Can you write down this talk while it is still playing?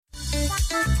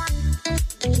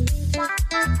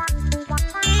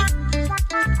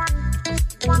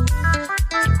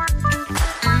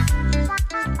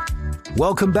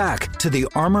Welcome back to the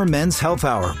Armor Men's Health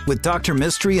Hour with Dr.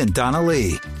 Mistry and Donna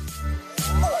Lee.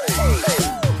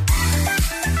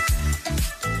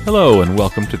 Hello and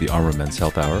welcome to the Armor Men's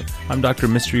Health Hour. I'm Dr.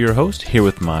 Mistry, your host, here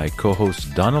with my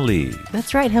co-host Donna Lee.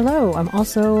 That's right. Hello. I'm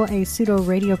also a pseudo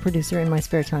radio producer in my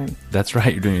spare time. That's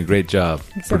right. You're doing a great job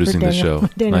producing the show.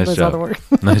 Daniel nice does job. all the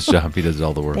work. Nice job. He does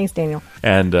all the work. Thanks, Daniel.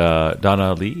 And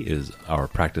Donna Lee is our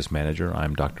practice manager.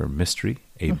 I'm Dr. Mistry,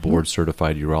 a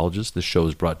board-certified urologist. This show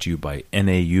is brought to you by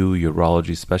NAU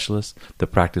Urology Specialists, the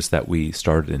practice that we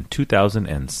started in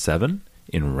 2007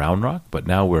 in Round Rock, but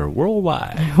now we're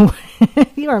worldwide.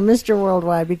 You are Mr.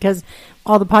 Worldwide because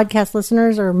all the podcast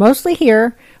listeners are mostly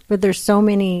here, but there's so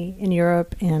many in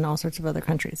Europe and all sorts of other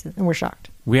countries, and we're shocked.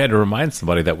 We had to remind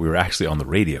somebody that we were actually on the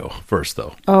radio first,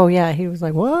 though. Oh, yeah. He was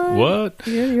like, what? What?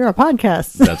 You're a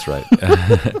podcast. That's right.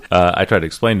 I tried to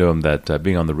explain to him that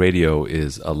being on the radio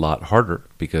is a lot harder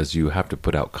because you have to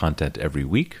put out content every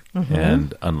week,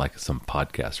 and unlike some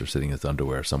podcaster sitting in his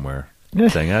underwear somewhere,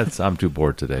 saying, I'm too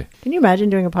bored today. Can you imagine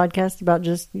doing a podcast about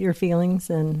just your feelings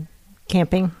and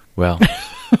camping? Well,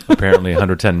 apparently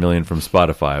 110 million from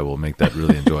Spotify will make that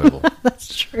really enjoyable.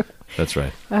 That's true. That's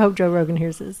right. I hope Joe Rogan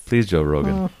hears this. Please, Joe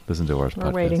Rogan, listen to our podcast.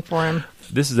 We're waiting for him.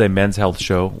 This is a men's health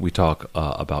show. We talk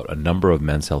about a number of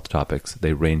men's health topics.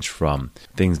 They range from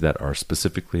things that are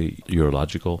specifically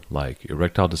urological, like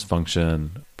erectile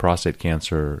dysfunction, prostate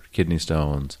cancer, kidney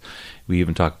stones. We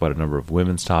even talk about a number of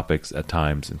women's topics at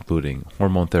times, including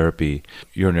hormone therapy,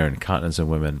 urinary incontinence in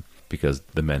women, because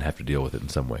the men have to deal with it in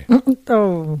some way.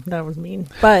 Oh, that was mean.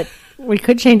 But we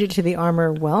could change it to the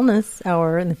Armor Wellness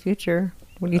Hour in the future.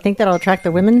 Do you think that'll attract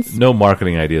the women's? No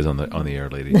marketing ideas on the air,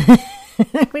 lady.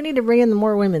 We need to bring in the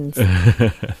more women's.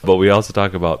 But we also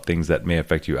talk about things that may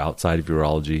affect you outside of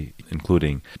urology,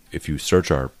 including if you search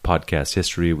our podcast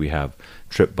history, we have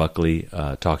Trip Buckley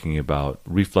talking about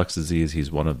reflux disease.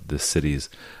 He's one of the city's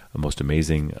most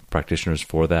amazing practitioners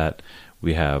for that.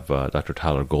 We have Dr.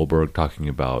 Tyler Goldberg talking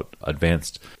about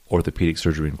advanced orthopedic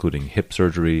surgery, including hip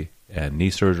surgery and knee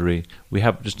surgery. We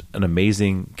have just an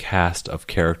amazing cast of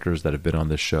characters that have been on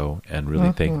this show, and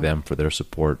really thank them for their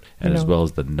support, and as well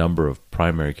as the number of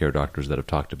primary care doctors that have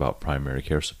talked about primary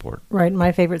care support. Right.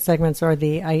 My favorite segments are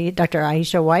the Dr.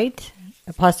 Aisha White,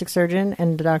 a plastic surgeon,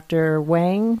 and Dr.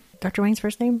 Wang. Dr. Wang's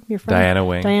first name? Your friend? Diana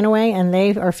Wang. Diana Wang, and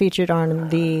they are featured on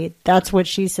the That's What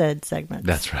She Said segment.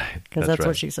 That's right. Because that's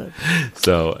what she said.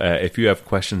 So if you have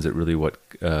questions, it really what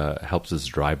helps us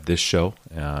drive this show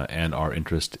and our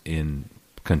interest in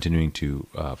continuing to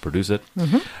produce it.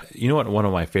 You know what one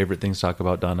of my favorite things to talk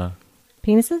about, Donna?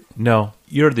 Penises? No,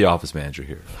 you're the office manager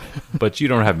here, but you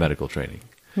don't have medical training.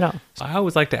 No. So I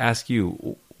always like to ask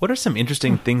you, what are some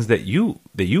interesting things that you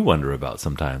wonder about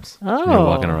sometimes when you're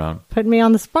walking around? Put me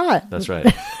on the spot. That's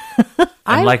right.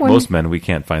 Unlike most men, we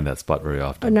can't find that spot very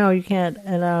often. No, you can't.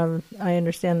 And I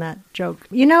understand that joke.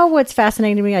 You know what's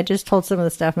fascinating to me? I just told some of the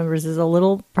staff members is a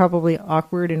little probably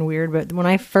awkward and weird, but when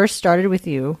I first started with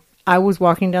you, I was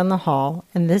walking down the hall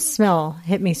and this smell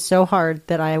hit me so hard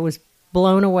that I was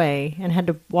blown away and had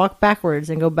to walk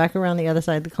backwards and go back around the other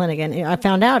side of the clinic. And I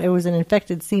found out it was an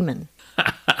infected semen.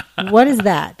 What is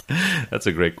that? That's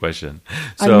a great question.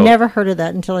 So, I've never heard of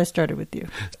that until I started with you.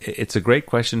 It's a great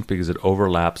question because it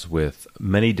overlaps with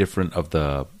many different of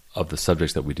the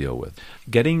subjects that we deal with.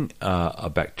 Getting a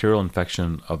bacterial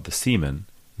infection of the semen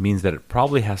means that it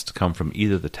probably has to come from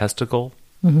either the testicle,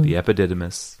 the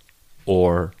epididymis,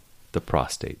 or the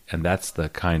prostate. And that's the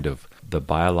kind of the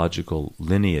biological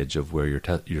lineage of where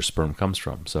your sperm comes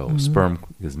from. So sperm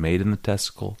is made in the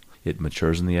testicle. It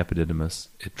matures in the epididymis.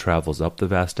 It travels up the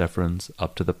vas deferens,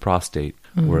 up to the prostate,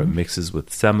 where it mixes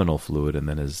with seminal fluid, and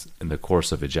then is in the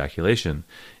course of ejaculation,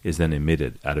 is then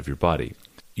emitted out of your body.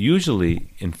 Usually,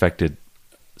 infected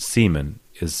semen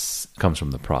comes from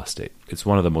the prostate. It's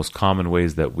one of the most common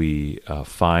ways that we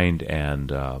find and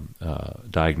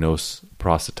diagnose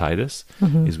prostatitis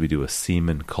is we do a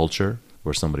semen culture,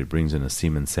 where somebody brings in a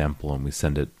semen sample and we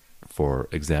send it for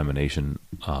examination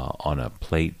on a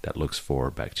plate that looks for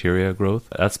bacteria growth.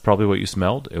 That's probably what you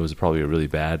smelled. It was probably a really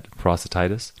bad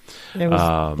prostatitis. It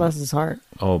was, bless his heart.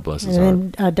 Oh, bless his heart.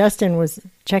 And then Dustin was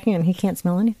checking and he can't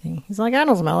smell anything. He's like, I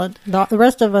don't smell it. The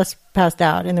rest of us passed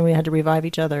out, and then we had to revive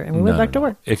each other, and we went back to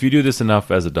work. If you do this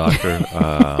enough as a doctor,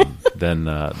 then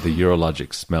the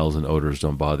urologic smells and odors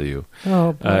don't bother you.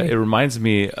 Oh, boy. It reminds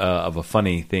me of a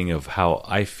funny thing of how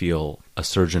I feel a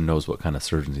surgeon knows what kind of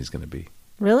surgeon he's going to be.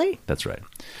 Really? That's right.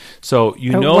 So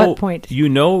At what point? you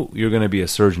know you're going to be a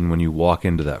surgeon when you walk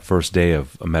into that first day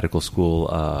of a medical school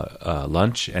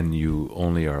lunch, and you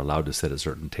only are allowed to sit at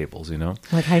certain tables.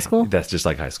 Like high school? That's just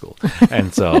like high school.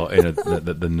 And so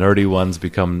the nerdy ones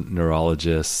become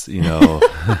neurologists.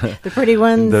 The pretty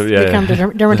ones become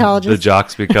dermatologists. The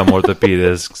jocks become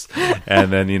orthopedists,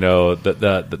 and then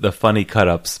the funny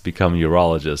cut-ups become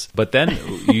urologists. But then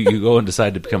you go and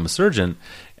decide to become a surgeon.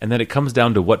 And then it comes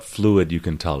down to what fluid you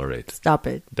can tolerate. Stop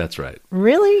it. That's right.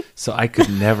 Really? So I could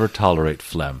never tolerate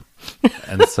phlegm.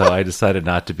 And so I decided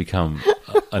not to become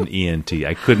an ENT.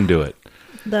 I couldn't do it.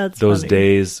 That's Those funny.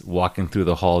 days walking through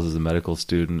the halls as a medical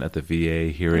student at the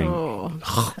VA, hearing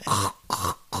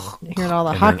hearing all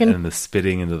the hawking. and the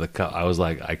spitting into the cup. I was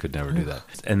like, I could never do that.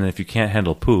 And then if you can't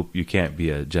handle poop, you can't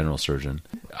be a general surgeon.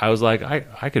 I was like,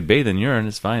 I could bathe in urine.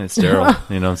 It's fine. It's sterile.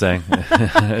 You know what I'm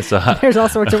saying? So There's all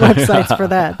sorts of websites for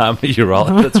that. I'm a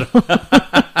urologist. That's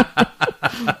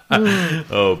right.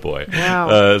 Oh, boy.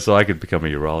 Wow. So I could become a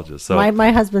urologist. So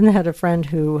My husband had a friend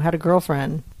who had a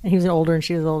girlfriend, and he was older and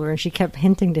she was older, and she kept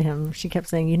hinting to him. She kept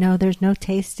saying, there's no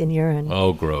taste in urine.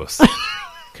 Oh, gross.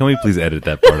 Can we please edit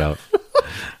that part out?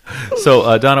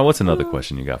 So, Donna, what's another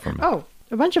question you got for me? Oh,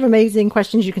 a bunch of amazing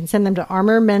questions. You can send them to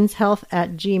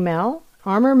armormenshealth@gmail.com.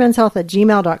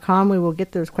 armormenshealth@gmail.com. We will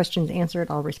get those questions answered.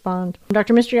 I'll respond.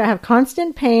 Dr. Mistry, I have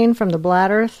constant pain from the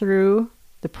bladder through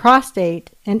the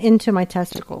prostate and into my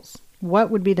testicles.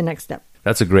 What would be the next step?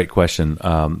 That's a great question.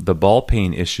 The ball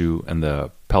pain issue and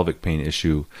the pelvic pain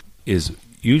issue is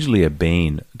usually a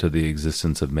bane to the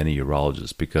existence of many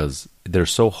urologists because they're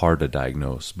so hard to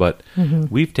diagnose. But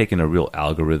we've taken a real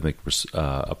algorithmic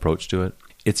approach to it.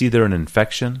 It's either an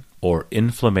infection or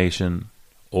inflammation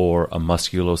or a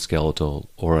musculoskeletal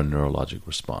or a neurologic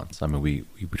response. I mean, we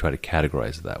try to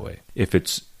categorize it that way. If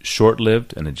it's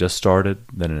short-lived and it just started,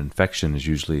 then an infection is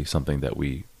usually something that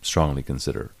we strongly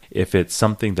consider. If it's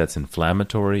something that's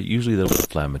inflammatory, usually there's an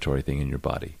inflammatory thing in your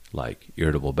body, like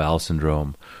irritable bowel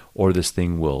syndrome, or this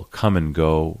thing will come and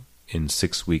go in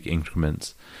 6-week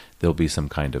increments. There'll be some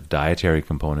kind of dietary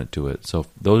component to it. So if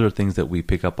those are things that we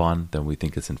pick up on, then we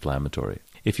think it's inflammatory.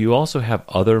 If you also have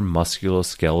other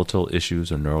musculoskeletal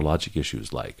issues or neurologic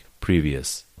issues like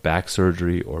previous back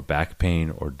surgery or back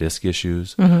pain or disc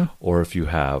issues, or if you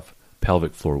have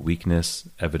pelvic floor weakness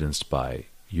evidenced by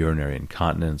urinary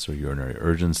incontinence or urinary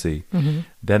urgency,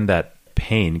 then that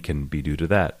pain can be due to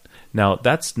that. Now,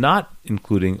 that's not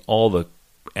including all the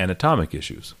anatomic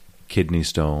issues, kidney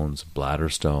stones, bladder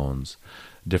stones,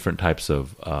 different types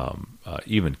of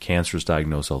even cancerous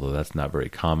diagnosis, although that's not very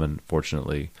common,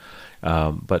 fortunately.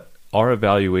 But our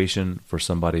evaluation for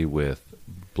somebody with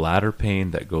bladder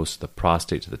pain that goes to the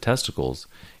prostate to the testicles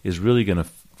is really going to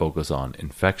focus on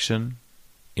infection,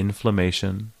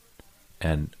 inflammation,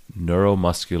 and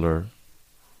neuromuscular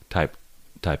type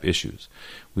issues.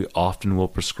 We often will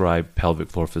prescribe pelvic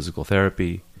floor physical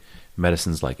therapy,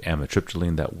 medicines like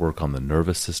amitriptyline that work on the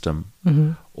nervous system,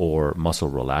 or muscle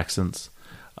relaxants.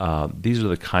 These are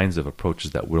the kinds of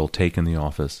approaches that we'll take in the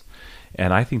office.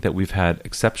 And I think that we've had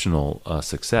exceptional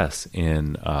success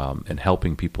in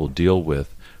helping people deal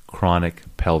with chronic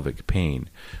pelvic pain,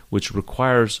 which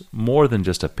requires more than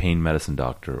just a pain medicine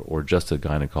doctor or just a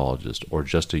gynecologist or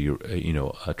just a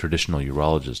traditional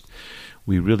urologist.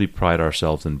 We really pride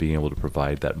ourselves in being able to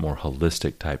provide that more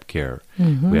holistic type care.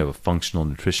 We have a functional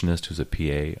nutritionist who's a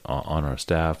PA on our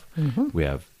staff. We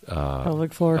have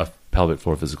Pelvic floor. a pelvic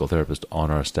floor physical therapist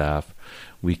on our staff.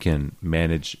 We can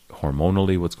manage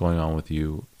hormonally what's going on with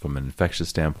you, from an infectious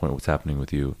standpoint, what's happening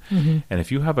with you. And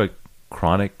if you have a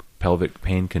chronic pelvic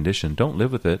pain condition, don't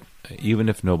live with it, even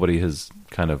if nobody has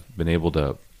kind of been able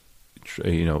to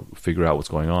figure out what's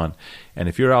going on. And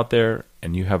if you're out there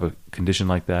and you have a condition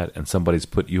like that and somebody's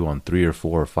put you on 3 or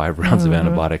 4 or 5 rounds of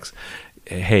antibiotics,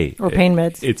 hey, or pain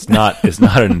meds, it's not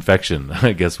an infection.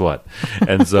 Guess what?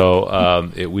 And so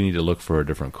we need to look for a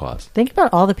different cause. Think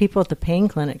about all the people at the pain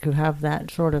clinic who have that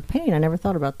sort of pain. I never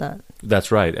thought about that.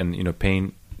 That's right. And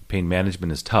pain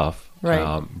management is tough.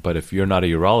 Right. But if you're not a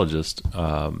urologist,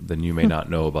 then you may not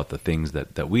know about the things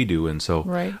that we do. And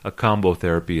so a combo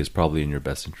therapy is probably in your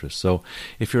best interest. So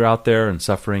if you're out there and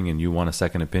suffering and you want a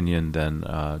second opinion, then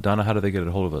Donna, how do they get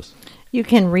a hold of us? You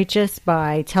can reach us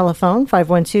by telephone,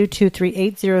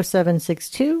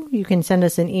 512-238-0762. You can send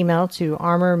us an email to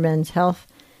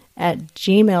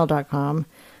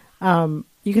armormenshealth@gmail.com.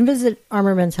 You can visit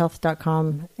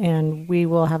armormenshealth.com, and we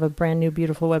will have a brand new,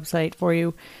 beautiful website for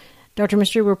you. Dr.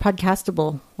 Mistry, we're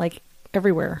podcastable, like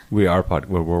everywhere. We are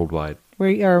we're worldwide.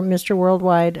 We are Mr.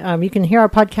 Worldwide. You can hear our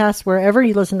podcast wherever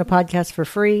you listen to podcasts for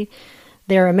free.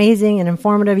 They're amazing and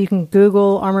informative. You can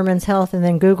Google Armor Men's Health and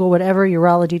then Google whatever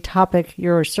urology topic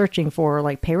you're searching for,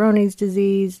 like Peyronie's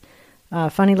disease,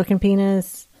 funny looking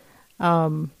penis,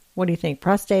 what do you think,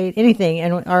 prostate, anything,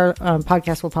 and our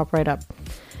podcast will pop right up.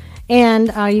 And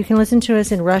you can listen to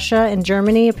us in Russia and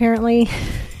Germany, apparently,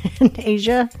 and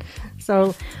Asia.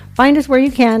 So find us where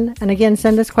you can. And again,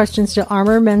 send us questions to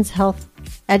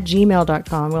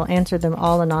armormenshealth@gmail.com. We'll answer them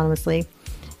all anonymously.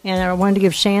 And I wanted to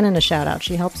give Shannon a shout out.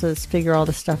 She helps us figure all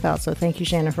this stuff out. So thank you,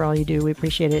 Shannon, for all you do. We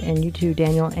appreciate it. And you too,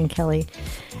 Daniel and Kelly.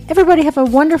 Everybody have a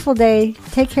wonderful day.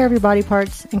 Take care of your body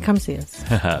parts and come see us.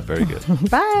 Very good.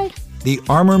 Bye. The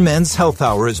Armor Men's Health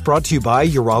Hour is brought to you by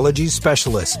Urology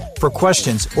Specialists. For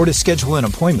questions or to schedule an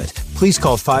appointment, please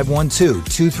call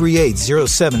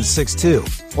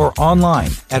 512-238-0762 or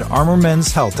online at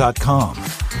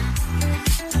armormenshealth.com.